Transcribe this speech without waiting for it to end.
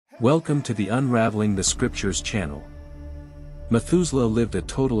Welcome to the Unraveling the Scriptures channel. Methuselah lived a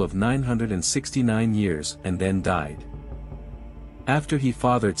total of 969 years and then died. After he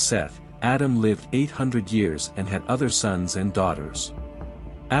fathered Seth, Adam lived 800 years and had other sons and daughters.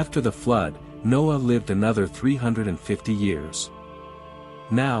 After the flood, Noah lived another 350 years.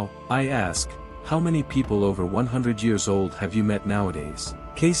 Now, I ask, how many people over 100 years old have you met nowadays?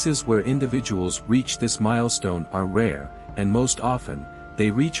 Cases where individuals reach this milestone are rare, and most often, they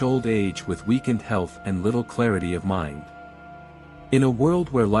reach old age with weakened health and little clarity of mind. In a world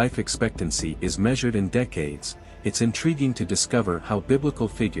where life expectancy is measured in decades, it's intriguing to discover how biblical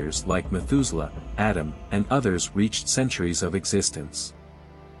figures like Methuselah, Adam, and others reached centuries of existence.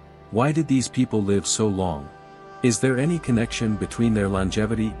 Why did these people live so long? Is there any connection between their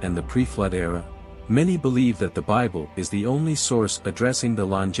longevity and the pre-flood era? Many believe that the Bible is the only source addressing the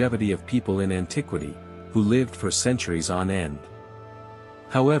longevity of people in antiquity, who lived for centuries on end.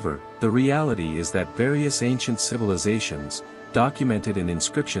 However, the reality is that various ancient civilizations, documented in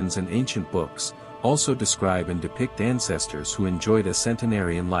inscriptions and ancient books, also describe and depict ancestors who enjoyed a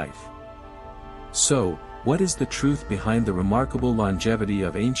centenarian life. So, what is the truth behind the remarkable longevity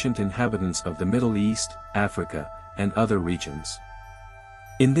of ancient inhabitants of the Middle East, Africa, and other regions?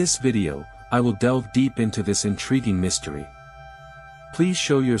 In this video, I will delve deep into this intriguing mystery. Please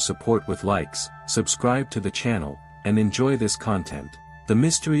show your support with likes, subscribe to the channel, and enjoy this content. The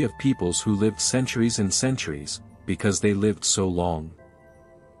mystery of peoples who lived centuries and centuries, because they lived so long.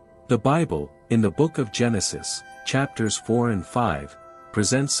 The Bible, in the book of Genesis, chapters 4 and 5,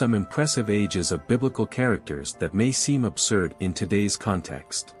 presents some impressive ages of biblical characters that may seem absurd in today's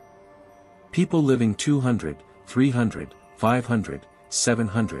context. People living 200, 300, 500,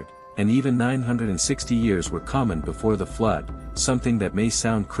 700, and even 960 years were common before the flood, something that may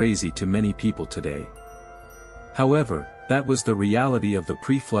sound crazy to many people today. However, that was the reality of the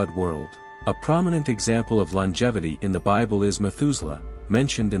pre-flood world. A prominent example of longevity in the Bible is Methuselah,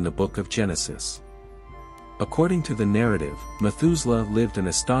 mentioned in the book of Genesis. According to the narrative, Methuselah lived an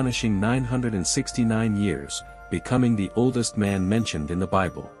astonishing 969 years, becoming the oldest man mentioned in the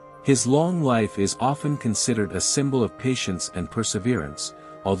Bible. His long life is often considered a symbol of patience and perseverance,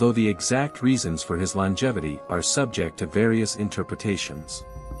 although the exact reasons for his longevity are subject to various interpretations.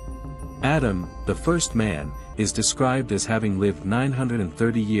 Adam, the first man, is described as having lived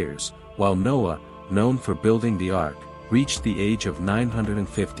 930 years, while Noah, known for building the ark, reached the age of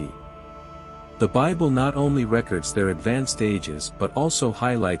 950. The Bible not only records their advanced ages but also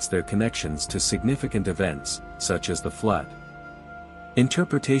highlights their connections to significant events, such as the flood.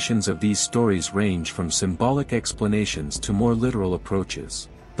 Interpretations of these stories range from symbolic explanations to more literal approaches.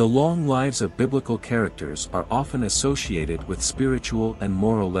 The long lives of biblical characters are often associated with spiritual and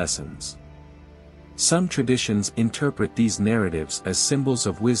moral lessons. Some traditions interpret these narratives as symbols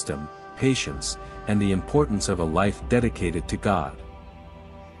of wisdom, patience, and the importance of a life dedicated to God.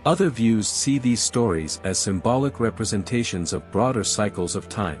 Other views see these stories as symbolic representations of broader cycles of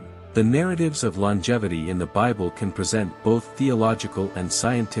time. The narratives of longevity in the Bible can present both theological and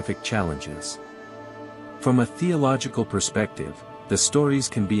scientific challenges. From a theological perspective, the stories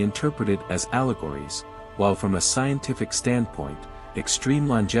can be interpreted as allegories, while from a scientific standpoint, extreme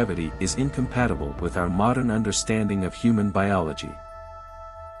longevity is incompatible with our modern understanding of human biology.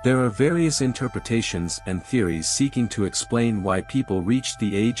 There are various interpretations and theories seeking to explain why people reached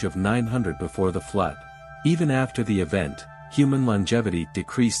the age of 900 before the flood. Even after the event, human longevity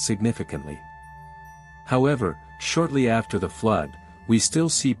decreased significantly. However, shortly after the flood, we still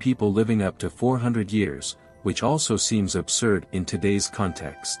see people living up to 400 years, which also seems absurd in today's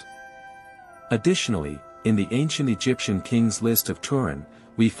context. Additionally, in the ancient Egyptian king's list of Turin,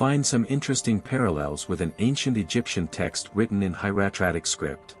 we find some interesting parallels with an ancient Egyptian text written in hieratic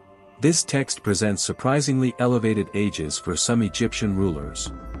script. This text presents surprisingly elevated ages for some Egyptian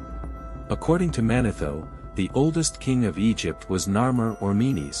rulers. According to Manetho, the oldest king of Egypt was Narmer or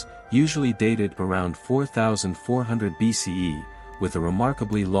Menes, usually dated around 4400 BCE, with a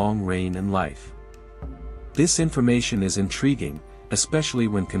remarkably long reign and life. This information is intriguing, especially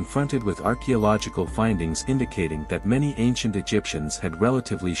when confronted with archaeological findings indicating that many ancient Egyptians had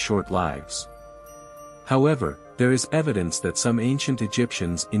relatively short lives. However, there is evidence that some ancient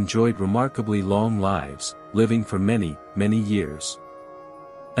Egyptians enjoyed remarkably long lives, living for many, many years.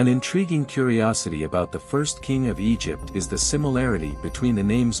 An intriguing curiosity about the first king of Egypt is the similarity between the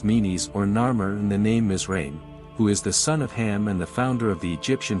names Menes or Narmer and the name Mizraim, who is the son of Ham and the founder of the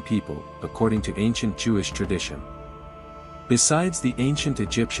Egyptian people, according to ancient Jewish tradition. Besides the ancient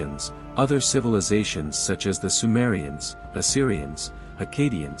Egyptians, other civilizations such as the Sumerians, Assyrians,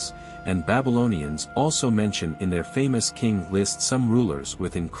 Akkadians, and Babylonians also mention in their famous king list some rulers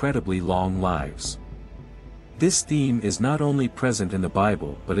with incredibly long lives. This theme is not only present in the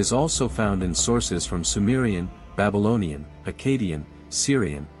Bible but is also found in sources from Sumerian, Babylonian, Akkadian,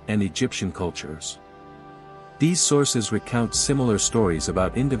 Syrian, and Egyptian cultures. These sources recount similar stories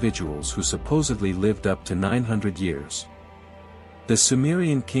about individuals who supposedly lived up to 900 years. The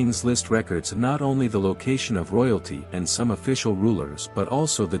Sumerian kings list records not only the location of royalty and some official rulers but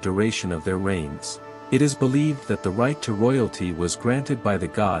also the duration of their reigns. It is believed that the right to royalty was granted by the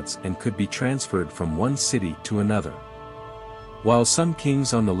gods and could be transferred from one city to another. While some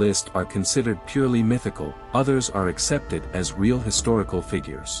kings on the list are considered purely mythical, others are accepted as real historical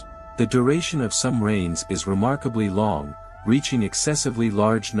figures. The duration of some reigns is remarkably long, reaching excessively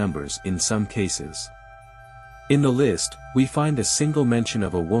large numbers in some cases. In the list, we find a single mention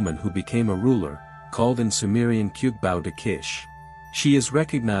of a woman who became a ruler, called in Sumerian Kugbau de Kish. She is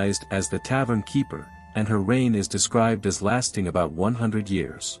recognized as the tavern keeper, and her reign is described as lasting about 100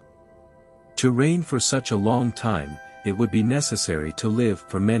 years. To reign for such a long time, it would be necessary to live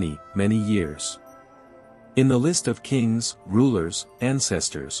for many, many years. In the list of kings, rulers,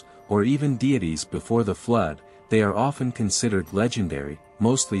 ancestors, or even deities before the flood, they are often considered legendary,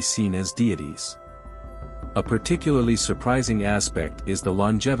 mostly seen as deities. A particularly surprising aspect is the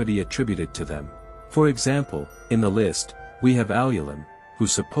longevity attributed to them. For example, in the list, we have Alulim, who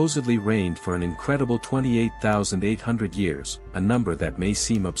supposedly reigned for an incredible 28,800 years, a number that may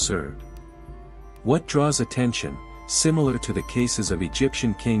seem absurd. What draws attention, similar to the cases of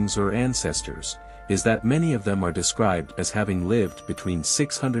Egyptian kings or ancestors, is that many of them are described as having lived between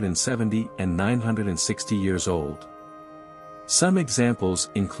 670 and 960 years old. Some examples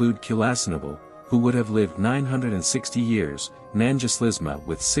include Culassinable, who would have lived 960 years, Nangislisma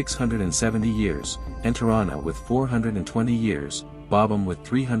with 670 years, Enterana with 420 years, Babam with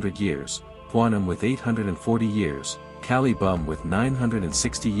 300 years, Huanum with 840 years, Kalibum with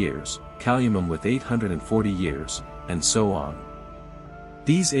 960 years, Kaliumum with 840 years, and so on.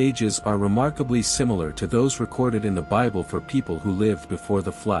 These ages are remarkably similar to those recorded in the Bible for people who lived before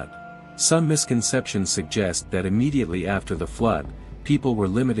the flood. Some misconceptions suggest that immediately after the flood, people were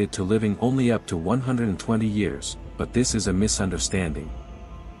limited to living only up to 120 years, but this is a misunderstanding.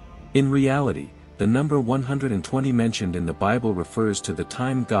 In reality, the number 120 mentioned in the Bible refers to the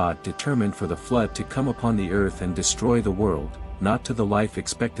time God determined for the flood to come upon the earth and destroy the world, not to the life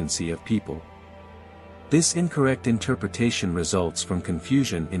expectancy of people. This incorrect interpretation results from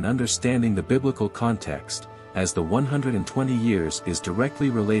confusion in understanding the biblical context, as the 120 years is directly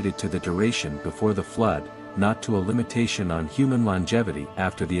related to the duration before the flood, not to a limitation on human longevity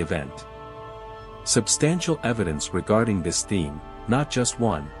after the event. Substantial evidence regarding this theme, not just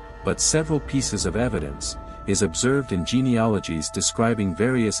one, but several pieces of evidence, is observed in genealogies describing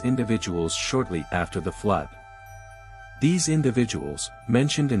various individuals shortly after the flood. These individuals,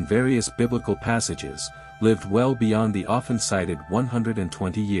 mentioned in various biblical passages, lived well beyond the often cited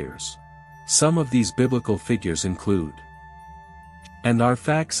 120 years. Some of these biblical figures include: And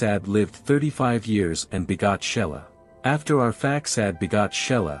Arphaxad lived 35 years and begot Shelah. After Arphaxad begot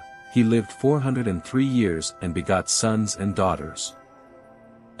Shelah, he lived 403 years and begot sons and daughters.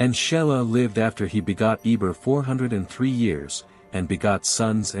 And Shelah lived after he begot Eber 403 years, and begot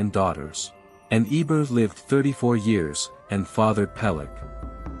sons and daughters. And Eber lived 34 years, and fathered Peleg.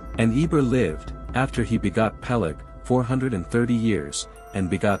 And Eber lived, after he begot Peleg, 430 years, and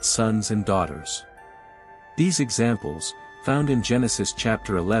begot sons and daughters. These examples, found in Genesis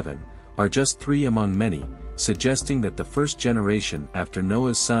chapter 11, are just three among many, suggesting that the first generation after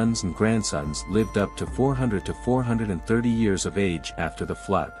Noah's sons and grandsons lived up to 400 to 430 years of age after the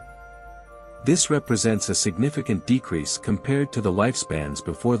flood. This represents a significant decrease compared to the lifespans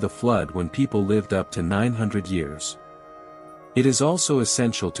before the flood when people lived up to 900 years. It is also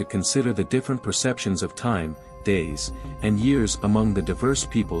essential to consider the different perceptions of time, days, and years among the diverse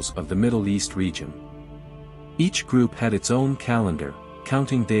peoples of the Middle East region. Each group had its own calendar,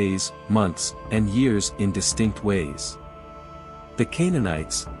 counting days, months, and years in distinct ways. The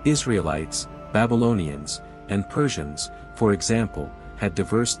Canaanites, Israelites, Babylonians, and Persians, for example, had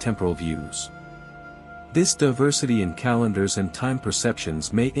diverse temporal views. This diversity in calendars and time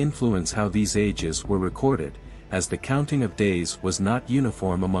perceptions may influence how these ages were recorded, as the counting of days was not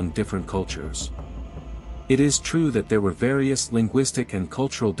uniform among different cultures. It is true that there were various linguistic and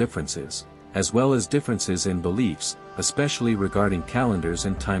cultural differences, as well as differences in beliefs, especially regarding calendars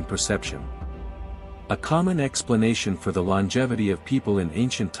and time perception. A common explanation for the longevity of people in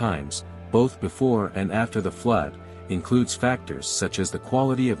ancient times, both before and after the flood, includes factors such as the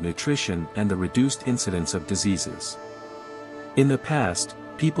quality of nutrition and the reduced incidence of diseases. In the past,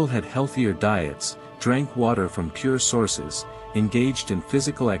 people had healthier diets, drank water from pure sources, engaged in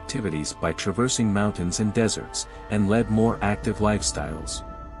physical activities by traversing mountains and deserts, and led more active lifestyles.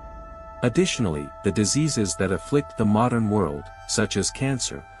 Additionally, the diseases that afflict the modern world, such as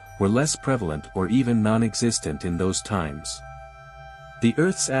cancer, were less prevalent or even non-existent in those times. The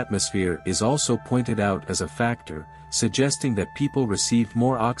Earth's atmosphere is also pointed out as a factor, suggesting that people received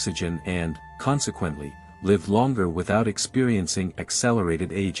more oxygen and, consequently, lived longer without experiencing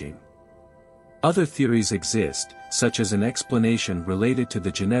accelerated aging. Other theories exist, such as an explanation related to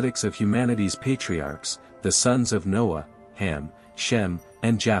the genetics of humanity's patriarchs, the sons of Noah, Ham, Shem,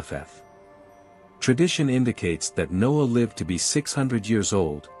 and Japheth. Tradition indicates that Noah lived to be 600 years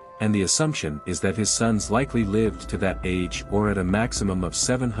old, and the assumption is that his sons likely lived to that age or at a maximum of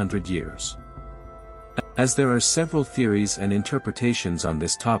 700 years. As there are several theories and interpretations on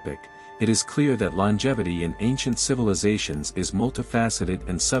this topic, it is clear that longevity in ancient civilizations is multifaceted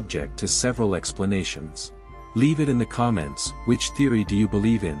and subject to several explanations. Leave it in the comments, which theory do you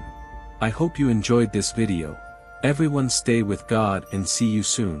believe in? I hope you enjoyed this video. Everyone stay with God and see you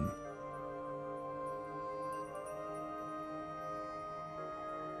soon.